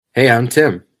Hey, I'm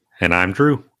Tim. And I'm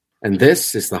Drew. And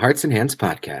this is the Hearts and Hands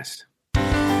Podcast.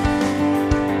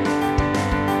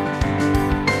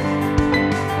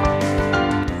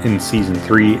 In Season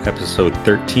 3, Episode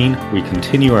 13, we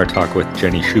continue our talk with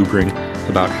Jenny Schubring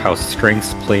about how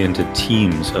strengths play into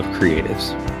teams of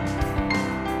creatives.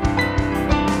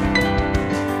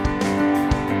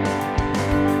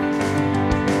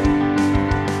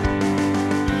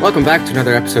 Welcome back to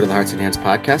another episode of the Hearts and Hands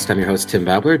Podcast. I'm your host, Tim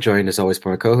Babler, joined as always by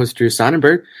my co-host, Drew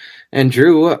Sonnenberg. And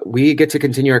Drew, we get to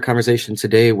continue our conversation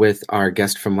today with our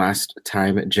guest from last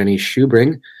time, Jenny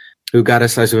Schubring, who got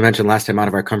us, as we mentioned last time, out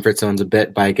of our comfort zones a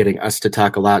bit by getting us to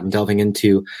talk a lot and delving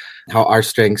into how our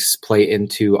strengths play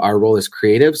into our role as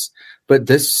creatives. But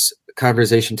this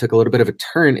conversation took a little bit of a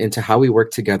turn into how we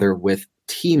work together with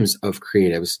teams of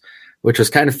creatives, which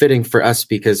was kind of fitting for us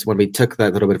because when we took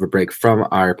that little bit of a break from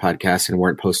our podcast and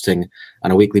weren't posting on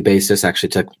a weekly basis, actually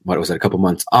took, a couple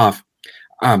months off,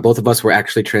 both of us were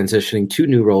actually transitioning to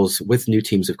new roles with new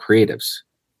teams of creatives.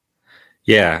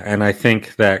 Yeah, and I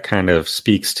think that kind of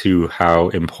speaks to how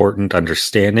important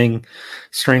understanding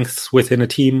strengths within a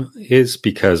team is,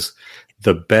 because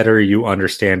the better you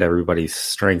understand everybody's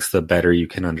strengths, the better you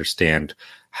can understand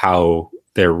how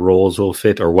their roles will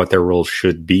fit or what their roles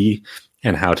should be,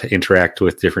 and how to interact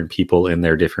with different people in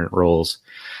their different roles.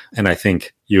 And I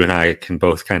think you and I can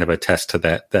both kind of attest to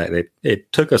that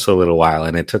it took us a little while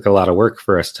and it took a lot of work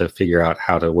for us to figure out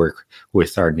how to work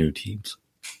with our new teams.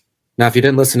 Now, if you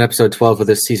didn't listen to episode 12 of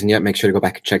this season yet, make sure to go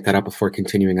back and check that out before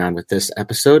continuing on with this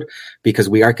episode, because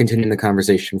we are continuing the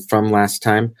conversation from last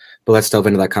time. But let's delve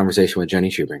into that conversation with Jenny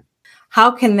Schubring.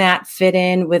 How can that fit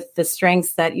in with the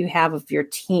strengths that you have of your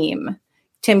team?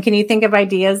 Tim, can you think of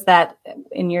ideas that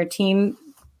in your team?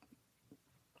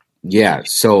 Yeah,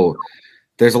 so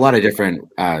there's a lot of different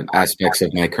aspects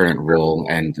of my current role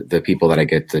and the people that I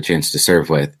get the chance to serve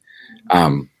with.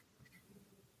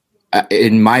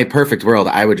 In my perfect world,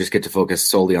 I would just get to focus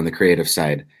solely on the creative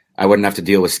side. I wouldn't have to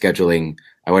deal with scheduling.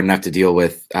 I wouldn't have to deal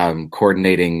with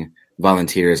coordinating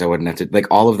volunteers. I wouldn't have to,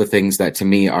 all of the things that to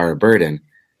me are a burden.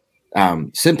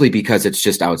 Simply because it's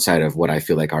just outside of what I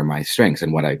feel like are my strengths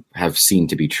and what I have seen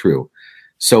to be true.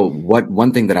 So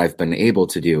one thing that I've been able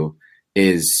to do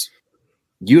is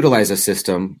utilize a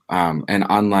system, an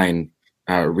online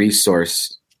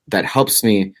resource that helps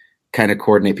me kind of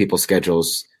coordinate people's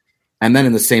schedules. And then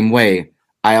in the same way,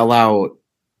 I allow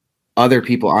other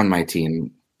people on my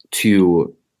team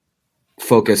to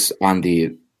focus on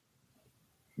the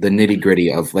nitty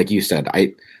gritty of, like you said,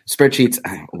 spreadsheets,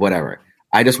 whatever.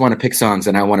 I just want to pick songs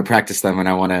and I want to practice them and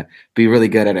I want to be really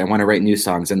good at it. I want to write new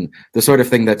songs and the sort of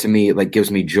thing that to me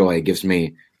gives me joy, gives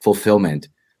me fulfillment.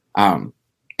 And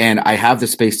I have the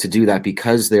space to do that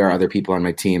because there are other people on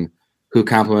my team who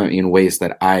complement me in ways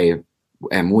that I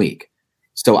am weak.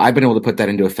 So I've been able to put that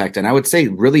into effect. And I would say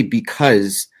really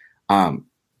because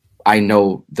I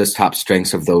know the top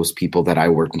strengths of those people that I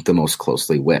work the most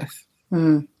closely with.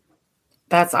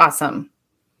 That's awesome.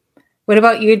 What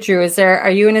about you, Drew? Are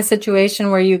you in a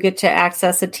situation where you get to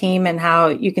access a team and how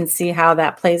you can see how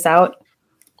that plays out?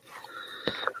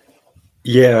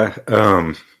 Yeah.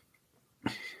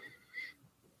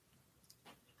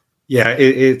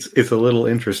 It's a little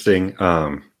interesting.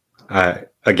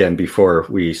 Again, before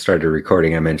we started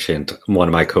recording, I mentioned one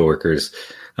of my coworkers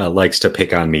likes to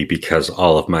pick on me because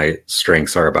all of my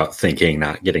strengths are about thinking,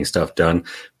 not getting stuff done.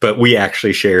 But we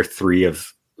actually share 3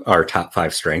 of our top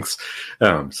 5 strengths.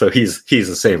 So he's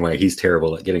the same way. He's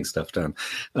terrible at getting stuff done.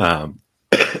 But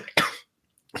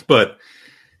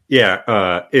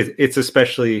yeah, it's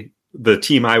especially the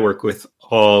team I work with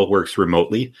all works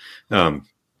remotely,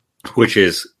 which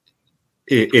is,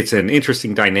 it's an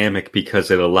interesting dynamic because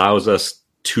it allows us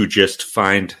to just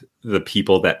find the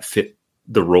people that fit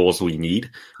the roles we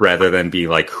need rather than be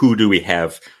like, who do we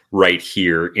have right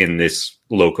here in this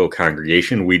local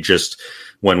congregation?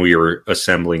 When we were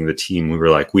assembling the team, we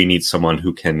were like, we need someone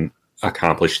who can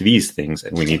accomplish these things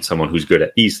and we need someone who's good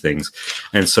at these things.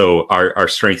 And so our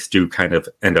strengths do kind of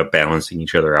end up balancing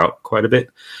each other out quite a bit,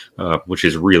 which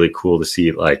is really cool to see.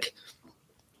 The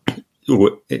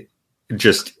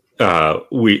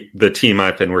team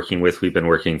I've been working with, we've been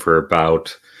working for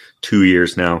about 2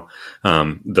 years now,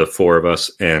 the 4 of us,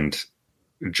 and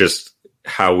just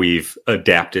how we've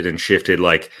adapted and shifted.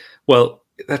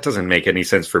 That doesn't make any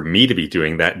sense for me to be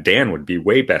doing that. Dan would be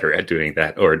way better at doing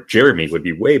that, or Jeremy would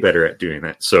be way better at doing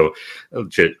that. So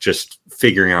just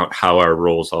figuring out how our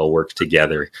roles all work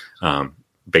together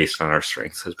based on our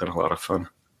strengths has been a lot of fun.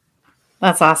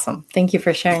 That's awesome. Thank you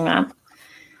for sharing that.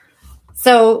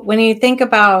 So when you think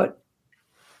about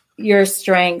your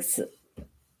strengths,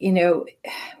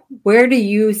 where do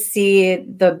you see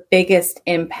the biggest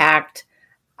impact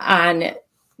on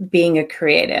being a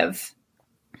creative?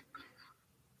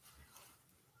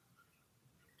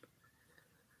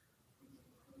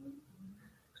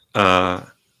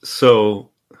 So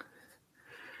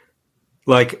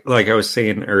like I was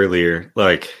saying earlier,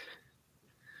 like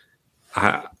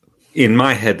in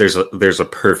my head, there's a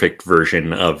perfect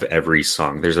version of every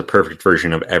song. There's a perfect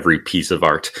version of every piece of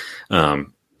art.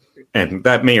 And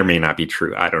that may or may not be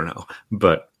true. I don't know.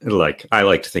 But like, I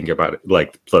like to think about it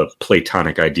like the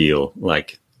Platonic ideal,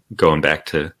 like going back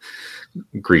to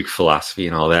Greek philosophy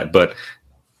and all that. But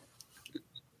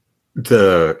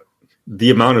the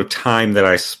amount of time that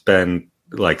I spend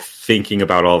like thinking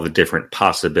about all the different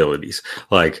possibilities,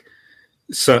 like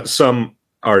some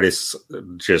artists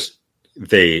just,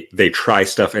 they try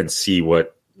stuff and see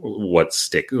what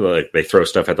stick, like they throw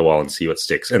stuff at the wall and see what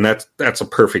sticks, and that's a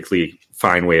perfectly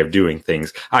fine way of doing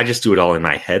things. I just do it all in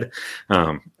my head,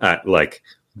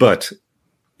 but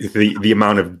the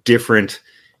amount of different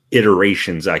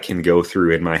iterations I can go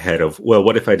through in my head of, well,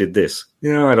 what if I did this?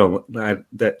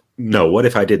 What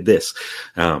if I did this?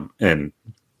 And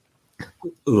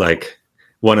like,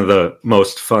 one of the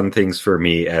most fun things for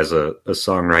me as a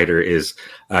songwriter is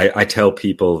I tell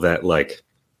people that, like,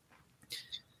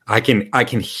 I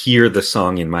can hear the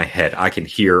song in my head. I can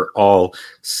hear all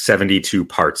 72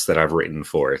 parts that I've written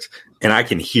for it, and I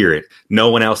can hear it. No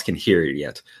one else can hear it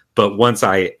yet. But once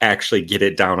I actually get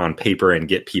it down on paper and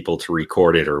get people to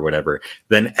record it or whatever,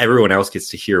 then everyone else gets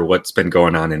to hear what's been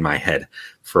going on in my head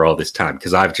for all this time,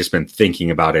 because I've just been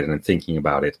thinking about it and thinking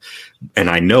about it, and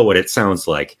I know what it sounds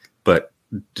like. But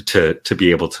to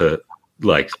be able to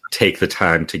like take the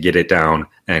time to get it down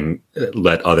and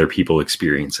let other people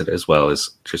experience it as well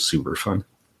is just super fun.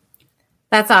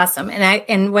 That's awesome.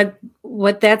 And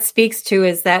what that speaks to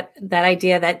is that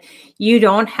idea that you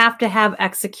don't have to have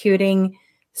executing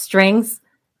strengths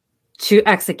to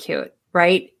execute,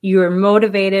 right? You are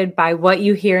motivated by what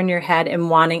you hear in your head and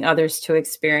wanting others to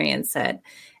experience it.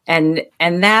 And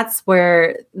that's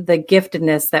where the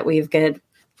giftedness that we've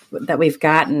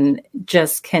gotten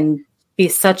just can be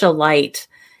such a light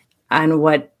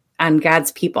on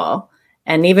God's people,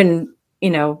 and even,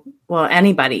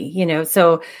 anybody,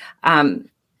 So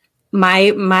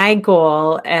my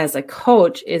goal as a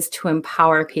coach is to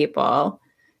empower people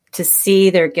to see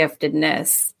their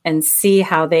giftedness and see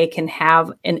how they can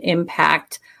have an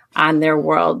impact on their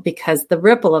world, because the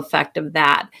ripple effect of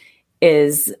that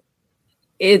you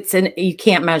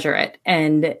can't measure it.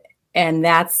 And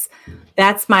that's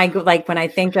my, like, when I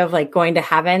think of like going to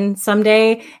heaven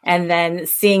someday and then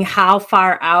seeing how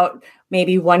far out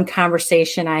maybe one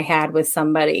conversation I had with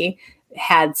somebody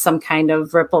had some kind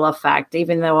of ripple effect,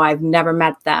 even though I've never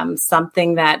met them,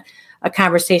 a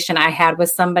conversation I had with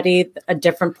somebody, a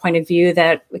different point of view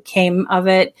that came of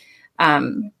it.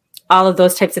 All of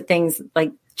those types of things,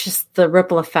 like just the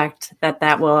ripple effect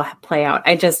that will play out.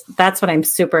 That's what I'm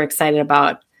super excited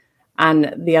about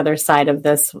on the other side of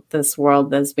this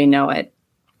world as we know it.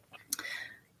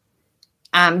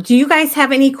 Do you guys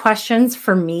have any questions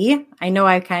for me? I know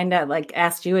I kind of like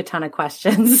asked you a ton of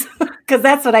questions because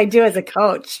that's what I do as a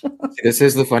coach. This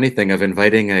is the funny thing of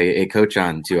inviting a coach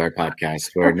on to our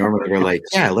podcast, where normally we're like,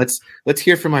 yeah, let's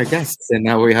hear from our guests. And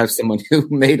now we have someone who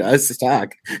made us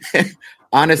talk.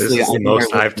 Honestly, this is the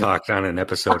most I've talked on an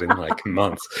episode in like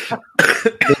months.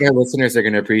 I think our listeners are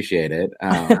going to appreciate it.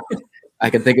 I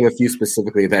can think of a few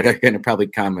specifically that are going to probably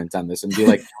comment on this and be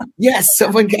like, yes,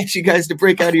 someone got you guys to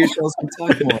break out of your shells and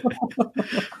talk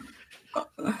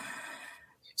more.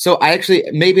 So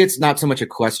maybe it's not so much a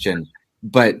question,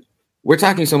 but we're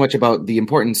talking so much about the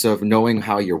importance of knowing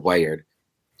how you're wired.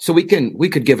 So we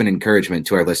could give an encouragement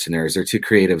to our listeners or to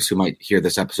creatives who might hear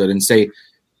this episode and say,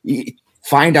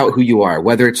 find out who you are,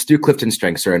 whether it's through Clifton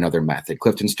Strengths or another method.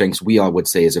 Clifton Strengths, we all would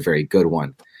say, is a very good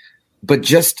one. But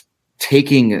just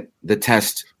taking the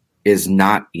test is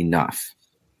not enough.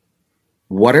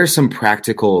 What are some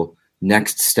practical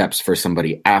next steps for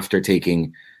somebody after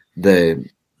taking the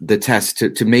test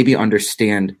to maybe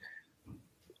understand,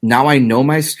 now I know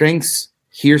my strengths,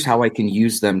 here's how I can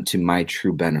use them to my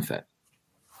true benefit?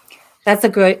 That's a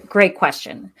great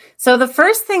question. So the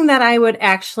first thing that I would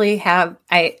actually have,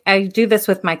 I do this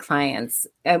with my clients.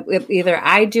 Either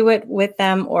I do it with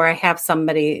them or I have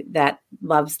somebody that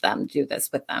loves them do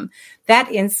this with them.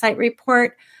 That insight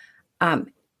report,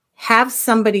 have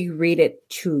somebody read it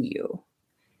to you,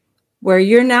 where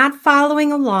you're not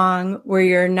following along, where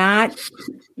you're not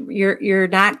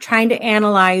trying to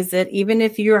analyze it, even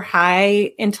if you're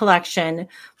high intellection,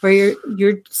 where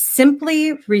you're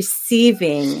simply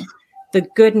receiving the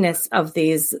goodness of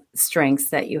these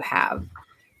strengths that you have.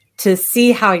 to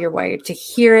see how you're wired, to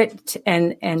hear it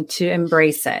and to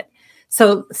embrace it.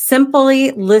 So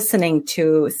simply listening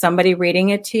to somebody reading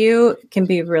it to you can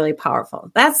be really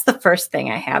powerful. That's the first thing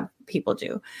I have people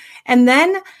do. And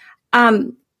then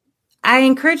I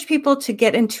encourage people to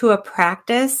get into a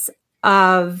practice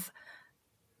of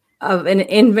an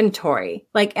inventory.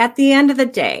 Like at the end of the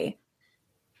day,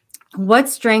 what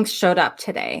strengths showed up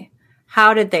today?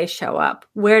 How did they show up?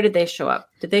 Where did they show up?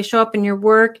 Did they show up in your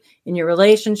work, in your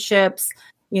relationships?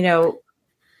 You know,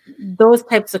 those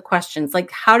types of questions. Like,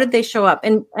 how did they show up?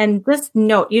 And just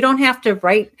note, you don't have to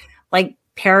write like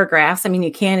paragraphs. I mean,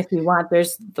 you can if you want.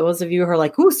 There's those of you who are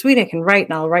like, "Ooh, sweet, I can write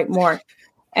and I'll write more."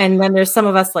 And then there's some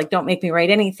of us like, "Don't make me write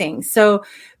anything." So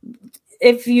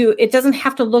it doesn't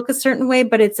have to look a certain way,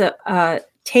 but it's a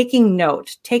taking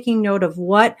note of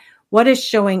what is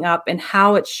showing up and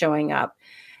how it's showing up.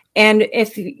 And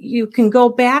if you can go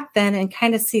back then and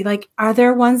kind of see, like, are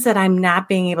there ones that I'm not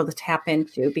being able to tap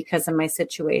into because of my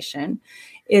situation?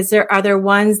 Are there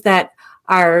ones that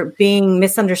are being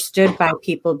misunderstood by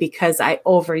people because I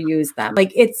overuse them?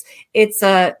 Like it's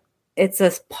a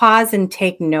pause and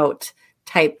take note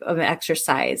type of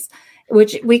exercise,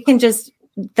 which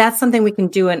that's something we can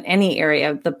do in any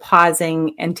area, the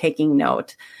pausing and taking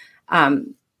note.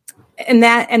 And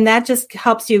that just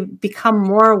helps you become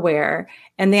more aware.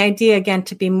 And the idea, again,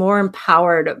 to be more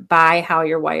empowered by how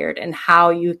you're wired and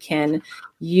how you can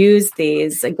use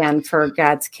these, again, for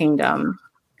God's kingdom.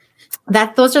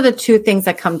 Those are the two things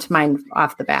that come to mind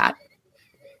off the bat.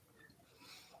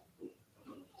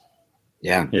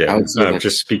 Yeah. Yeah.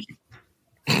 Just speaking.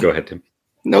 Go ahead, Tim.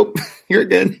 Nope. You're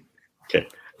good. Okay.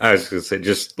 I was going to say,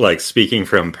 just like speaking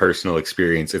from personal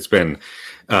experience, it's been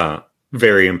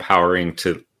very empowering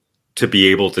to be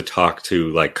able to talk to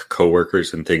like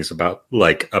coworkers and things about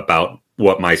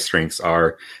what my strengths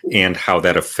are and how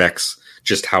that affects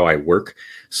just how I work.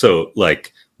 So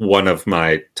like one of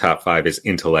my top 5 is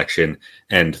intellection.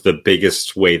 And the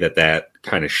biggest way that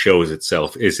kind of shows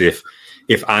itself is if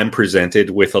I'm presented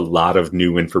with a lot of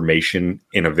new information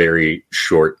in a very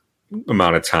short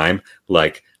amount of time,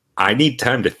 like I need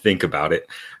time to think about it.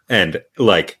 And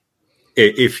like,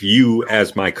 if you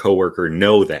as my coworker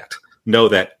know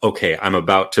that, okay, I'm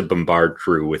about to bombard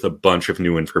Drew with a bunch of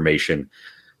new information.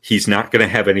 He's not going to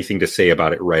have anything to say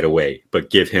about it right away, but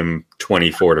give him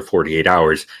 24 to 48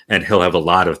 hours and he'll have a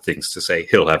lot of things to say.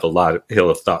 He'll have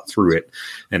thought through it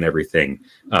and everything.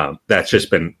 That's just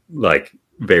been like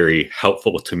very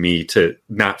helpful to me to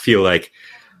not feel like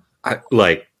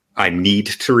I need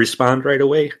to respond right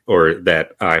away, or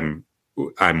that I'm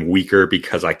weaker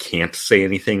because I can't say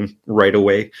anything right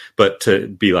away, but to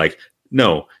be like,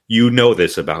 no, you know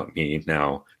this about me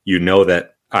now. You know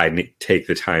that I take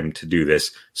the time to do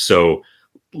this. So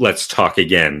let's talk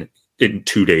again in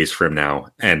 2 days from now,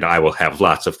 and I will have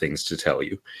lots of things to tell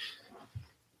you.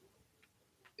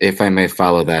 If I may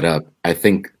follow that up, I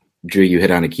think, Drew, you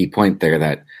hit on a key point there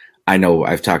that I know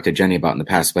I've talked to Jenny about in the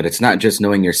past, but it's not just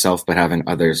knowing yourself, but having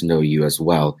others know you as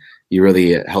well. You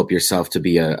really help yourself to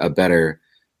be a better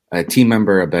team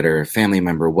member, a better family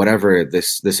member, whatever the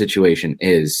situation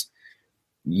is.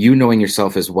 You knowing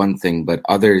yourself is one thing, but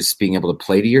others being able to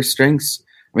play to your strengths.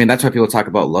 I mean, that's why people talk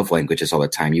about love languages all the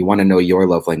time. You want to know your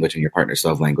love language and your partner's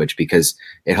love language because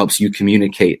it helps you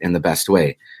communicate in the best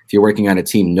way. If you're working on a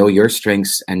team, know your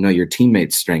strengths and know your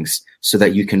teammates' strengths so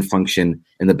that you can function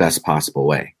in the best possible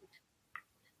way.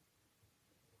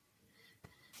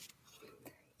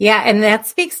 Yeah, and that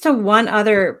speaks to one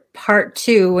other part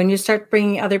too. When you start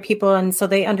bringing other people in so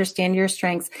they understand your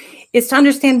strengths, is to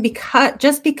understand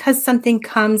because something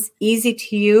comes easy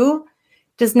to you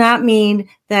does not mean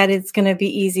that it's going to be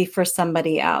easy for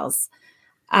somebody else.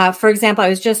 For example, I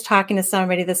was just talking to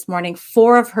somebody this morning.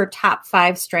 4 of her top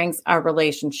 5 strengths are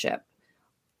relationship.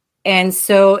 And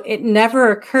so it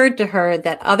never occurred to her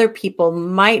that other people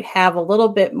might have a little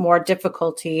bit more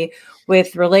difficulty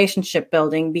with relationship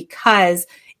building because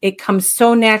it comes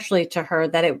so naturally to her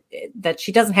that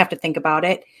she doesn't have to think about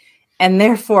it. And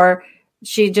therefore,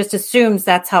 she just assumes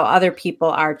that's how other people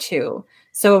are too.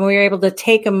 So when we were able to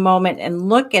take a moment and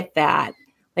look at that,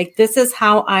 like, this is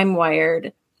how I'm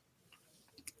wired,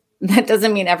 that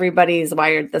doesn't mean everybody's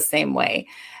wired the same way.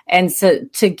 And so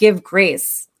to give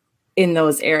grace in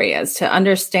those areas, to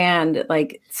understand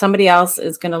like somebody else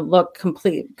is going to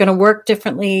work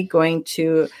differently, going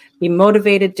to be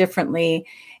motivated differently.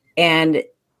 And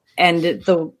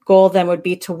the goal then would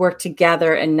be to work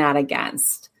together and not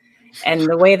against. And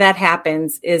the way that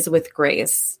happens is with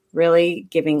grace, really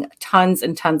giving tons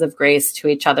and tons of grace to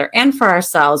each other and for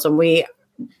ourselves when we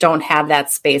don't have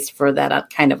that space for that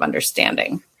kind of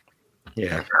understanding.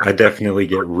 Yeah, I definitely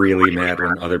get really mad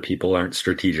when other people aren't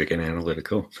strategic and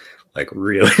analytical. Like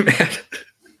really mad.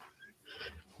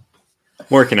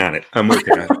 Working on it. I'm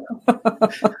working on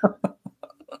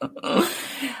it.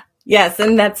 Yes,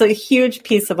 and that's a huge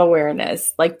piece of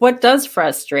awareness. Like what does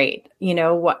frustrate,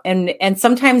 and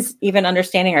sometimes even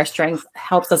understanding our strengths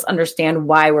helps us understand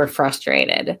why we're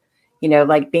frustrated,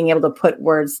 like being able to put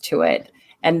words to it.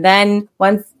 And then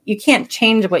once you can't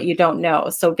change what you don't know.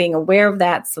 So being aware of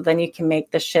that, so then you can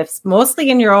make the shifts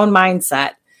mostly in your own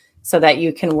mindset so that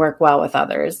you can work well with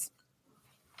others.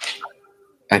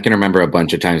 I can remember a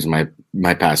bunch of times in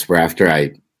my past where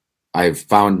after I've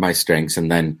found my strengths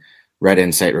and then read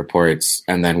insight reports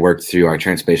and then worked through our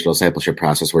transformational discipleship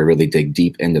process where we really dig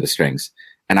deep into the strengths.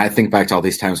 And I think back to all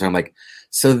these times where I'm like,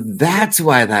 so that's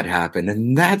why that happened.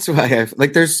 And that's why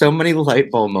there's so many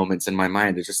light bulb moments in my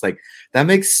mind. It's just like, that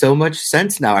makes so much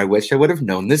sense now. I wish I would have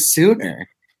known this sooner.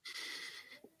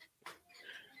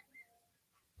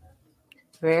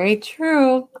 Very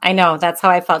true. I know, that's how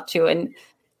I felt too. And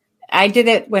I did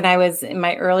it when I was in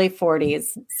my early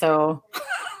 40s. So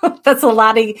that's a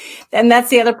lot and that's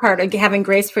the other part of having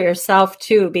grace for yourself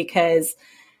too, because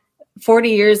 40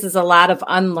 years is a lot of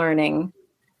unlearning,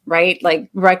 right? Like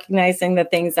recognizing the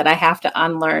things that I have to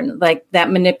unlearn, like that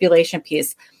manipulation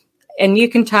piece. And you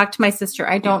can talk to my sister.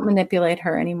 I don't manipulate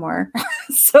her anymore.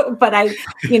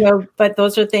 But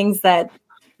those are things that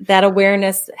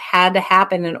awareness had to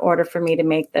happen in order for me to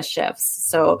make the shifts.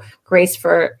 So grace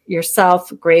for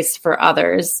yourself, grace for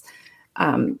others.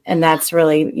 And that's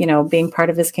really, being part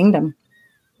of his kingdom.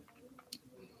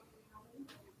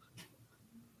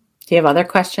 Do you have other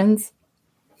questions?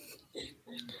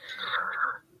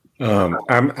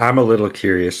 I'm a little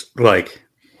curious. Like,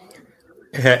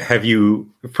 have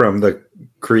you, from the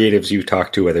creatives you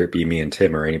talked to, whether it be me and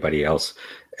Tim or anybody else,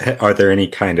 are there any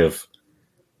kind of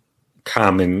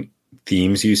common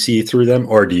themes you see through them,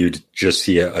 or do you just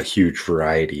see a huge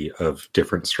variety of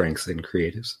different strengths in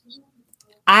creatives?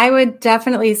 I would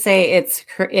definitely say it's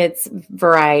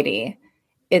variety.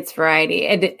 It's variety.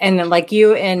 And like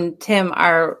you and Tim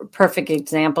are perfect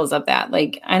examples of that.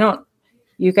 Like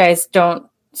you guys don't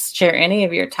share any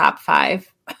of your top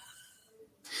 5.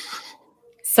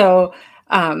 So,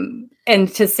 and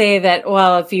to say that,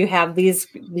 well, if you have these,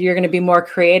 you're going to be more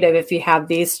creative if you have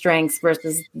these strengths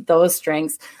versus those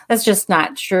strengths, that's just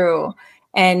not true.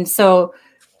 And so,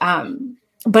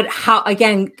 but how,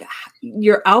 again,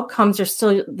 your outcomes are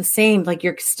still the same. Like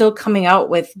you're still coming out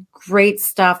with great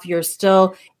stuff. You're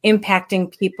still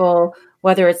impacting people,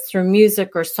 whether it's through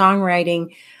music or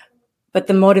songwriting, but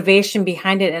the motivation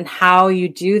behind it and how you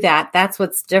do that, that's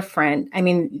what's different. I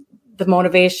mean, the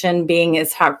motivation being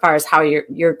as far as how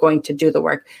you're going to do the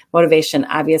work. Motivation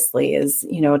obviously is,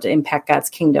 to impact God's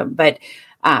kingdom, but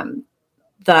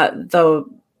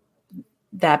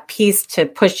that piece to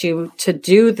push you to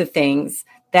do the things,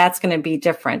 that's going to be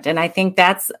different. And I think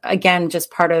that's, again,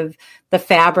 just part of the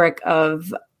fabric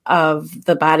of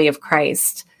the body of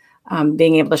Christ,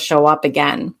 being able to show up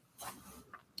again.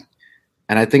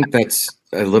 And I think that's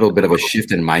a little bit of a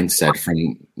shift in mindset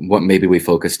from what maybe we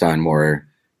focused on more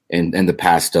in the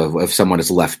past of if someone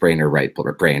is left brain or right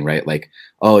brain, right? Like,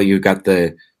 oh, you got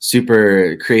the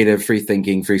super creative, free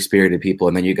thinking, free spirited people,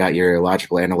 and then you got your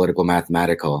logical, analytical,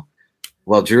 mathematical.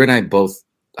 Well, Drew and I both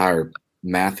are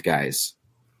math guys.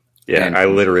 Yeah, and I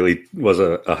literally was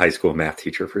a high school math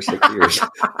teacher for 6 years.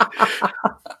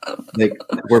 Like,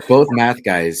 we're both math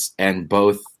guys and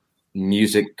both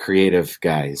music creative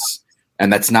guys.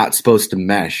 And that's not supposed to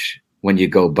mesh when you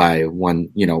go by one,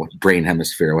 brain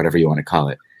hemisphere or whatever you want to call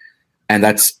it. And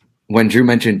that's when Drew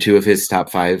mentioned 2 of his top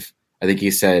 5. I think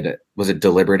he said, was it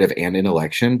deliberative and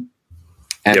intellection?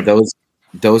 And yep.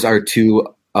 Those are 2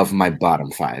 of my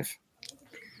bottom 5.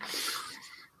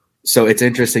 So it's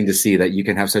interesting to see that you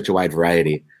can have such a wide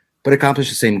variety, but accomplish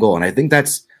the same goal. And I think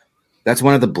that's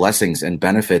one of the blessings and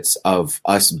benefits of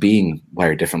us being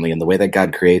wired differently. And the way that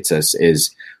God creates us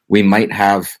is we might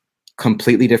have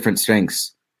completely different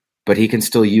strengths, but he can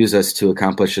still use us to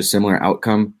accomplish a similar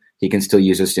outcome. He can still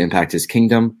use us to impact his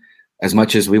kingdom. As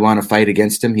much as we want to fight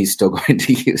against him, he's still going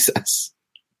to use us.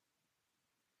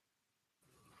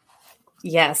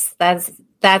 Yes, that's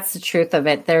the truth of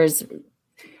it. There's,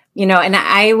 and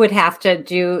I would have to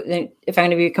do, if I'm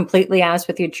going to be completely honest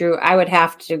with you, Drew, I would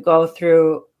have to go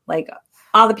through like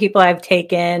all the people I've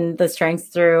taken the strengths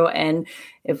through, and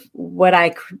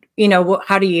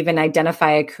how do you even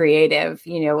identify a creative?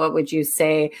 What would you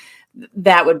say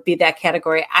that would be that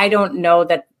category? I don't know.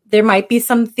 That there might be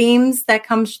some themes that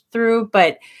comes through,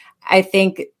 but I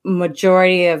think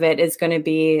majority of it is going to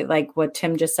be like what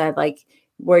Tim just said, like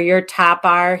where your top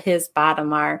are, his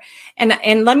bottom are.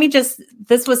 And let me just,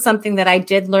 this was something that I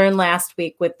did learn last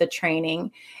week with the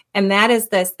training. And that is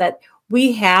this, that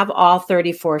we have all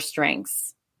 34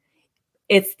 strengths.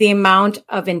 It's the amount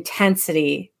of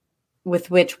intensity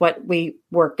with which what we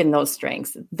work in those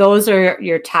strengths. Those are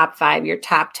your top 5, your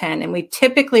top 10. And we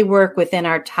typically work within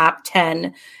our top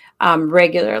 10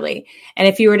 regularly. And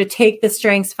if you were to take the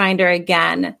Strengths Finder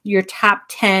again, your top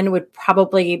 10 would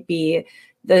probably be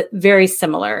very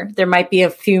similar. There might be a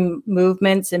few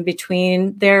movements in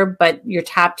between there, but your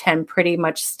top 10 pretty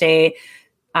much stay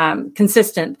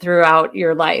consistent throughout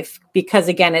your life because,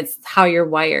 again, it's how you're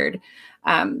wired.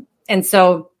 And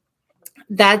so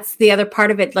that's the other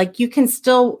part of it. Like I can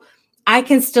still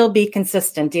be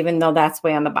consistent, even though that's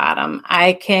way on the bottom.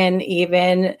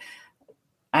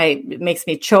 It makes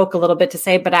me choke a little bit to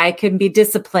say, but I can be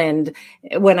disciplined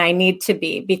when I need to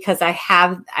be because I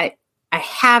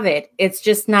have it. It's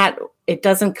just not, it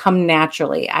doesn't come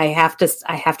naturally. I have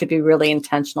to be really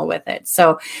intentional with it.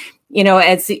 So,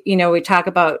 as we talk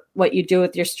about what you do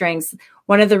with your strengths,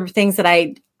 one of the things that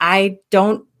I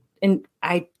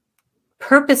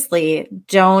purposely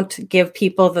don't give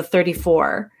people the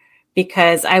 34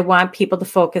 because I want people to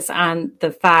focus on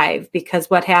the 5, because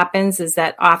what happens is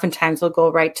that oftentimes we'll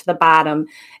go right to the bottom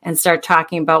and start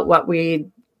talking about what we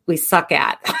suck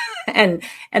at. and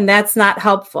that's not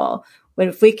helpful. But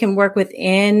if we can work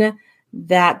within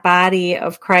that body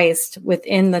of Christ,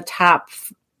 within the top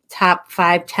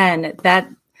 5, 10,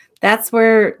 that's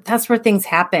where things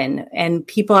happen and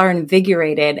people are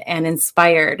invigorated and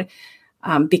inspired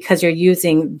because you're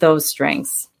using those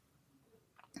strengths.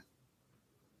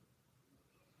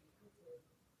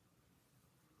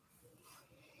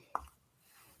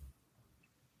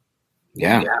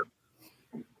 Yeah.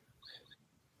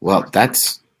 Well,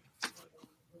 that's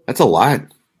a lot.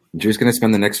 Drew's going to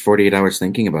spend the next 48 hours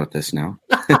thinking about this now.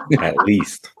 At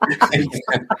least.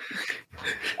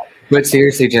 But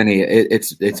seriously, Jenny,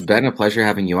 it's been a pleasure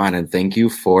having you on, and thank you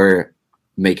for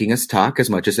making us talk as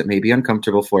much as it may be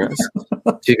uncomfortable for us.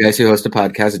 To you guys who host a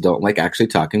podcast that don't like actually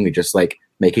talking, we just like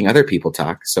making other people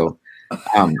talk. So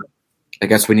I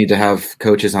guess we need to have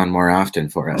coaches on more often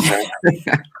for us.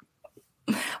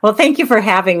 Well, thank you for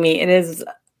having me. It is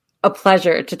a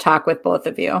pleasure to talk with both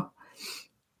of you.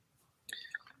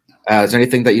 Is there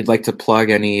anything that you'd like to plug?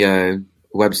 Any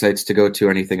websites to go to,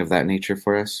 anything of that nature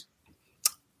for us?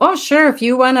 Oh, sure. If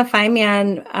you want to find me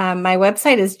on my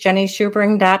website is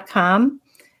jennyschubring.com.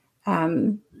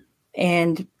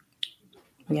 And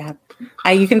yeah,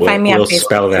 you can find me on Facebook. We'll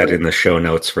spell that in the show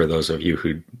notes for those of you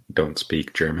who don't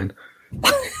speak German.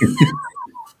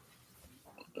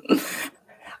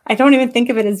 I don't even think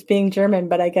of it as being German,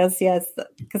 but I guess, yes,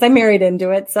 because I married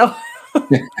into it. So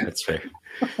that's fair.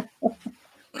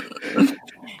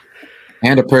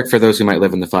 And a perk for those who might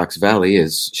live in the Fox Valley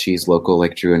is she's local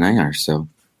like Drew and I are. So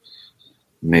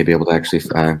you may be able to actually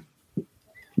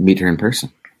meet her in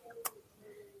person.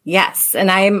 Yes. And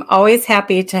I'm always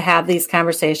happy to have these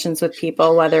conversations with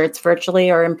people, whether it's virtually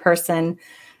or in person.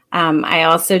 I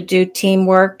also do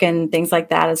teamwork and things like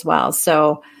that as well.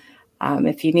 So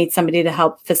if you need somebody to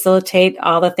help facilitate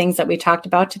all the things that we talked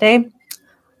about today,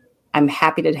 I'm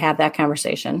happy to have that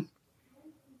conversation.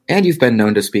 And you've been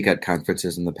known to speak at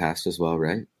conferences in the past as well,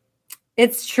 right?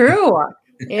 It's true.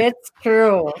 It's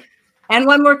true. And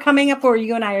when we're coming up where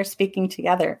you and I are speaking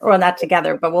together, or not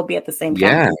together, but we'll be at the same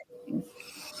time.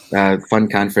 Yeah. Fun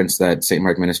conference that St.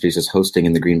 Mark Ministries is hosting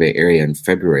in the Green Bay area in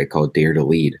February called Dare to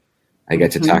Lead. I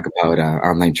get to talk about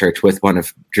online church with one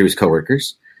of Drew's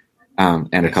coworkers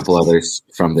and a couple others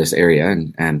from this area.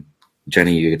 And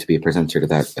Jenny, you get to be a presenter to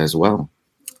that as well.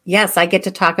 Yes, I get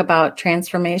to talk about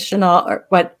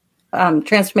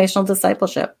transformational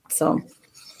discipleship. So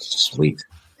sweet.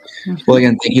 Well,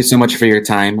 again, thank you so much for your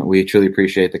time. We truly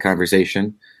appreciate the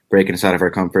conversation, breaking us out of our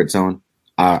comfort zone.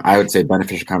 I would say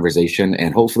beneficial conversation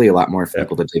and hopefully a lot more for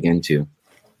people to dig into.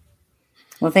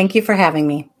 Well, thank you for having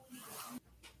me.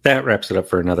 That wraps it up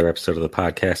for another episode of the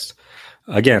podcast.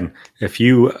 Again, if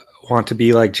you want to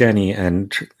be like Jenny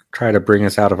and try to bring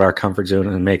us out of our comfort zone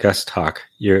and make us talk,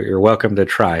 you're welcome to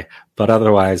try. But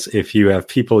otherwise, if you have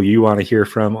people you want to hear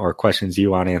from or questions you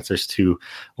want answers to,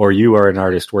 or you are an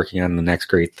artist working on the next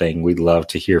great thing, we'd love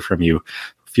to hear from you.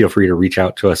 Feel free to reach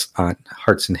out to us on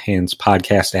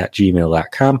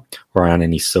heartsandhandspodcast@gmail.com or on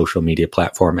any social media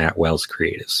platform at Wells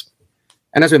Creatives.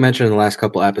 And as we mentioned in the last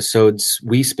couple episodes,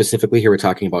 we specifically here were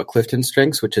talking about Clifton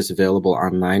Strengths, which is available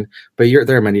online. But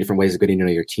there are many different ways of getting to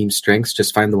know your team's strengths.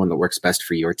 Just find the one that works best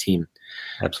for your team.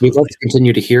 Absolutely. We'd love to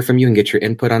continue to hear from you and get your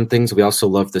input on things. We also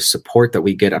love the support that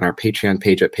we get on our Patreon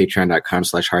page at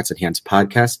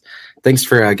patreon.com/heartsandhandspodcast. Thanks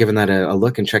for giving that a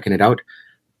look and checking it out.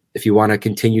 If you want to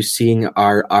continue seeing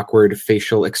our awkward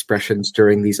facial expressions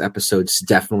during these episodes,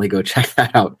 definitely go check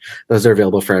that out. Those are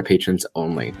available for our patrons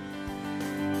only.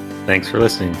 Thanks for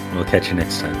listening. We'll catch you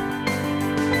next time.